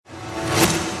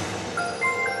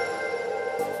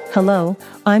Hello,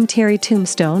 I'm Terry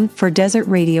Tombstone for Desert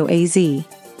Radio AZ.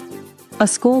 A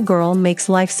schoolgirl makes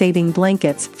life-saving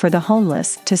blankets for the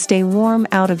homeless to stay warm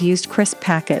out of used crisp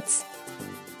packets.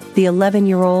 The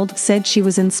 11-year-old said she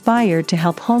was inspired to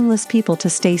help homeless people to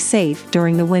stay safe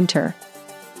during the winter.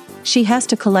 She has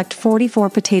to collect 44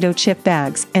 potato chip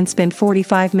bags and spend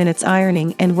 45 minutes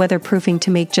ironing and weatherproofing to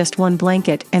make just one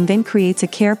blanket, and then creates a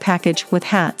care package with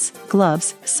hats,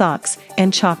 gloves, socks,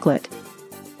 and chocolate.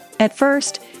 At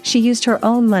first, she used her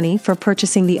own money for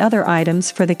purchasing the other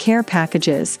items for the care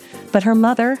packages, but her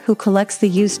mother, who collects the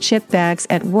used chip bags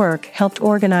at work, helped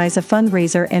organize a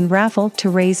fundraiser and raffle to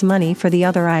raise money for the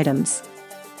other items.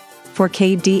 For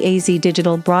KDAZ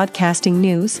Digital Broadcasting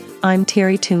News, I'm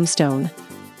Terry Tombstone.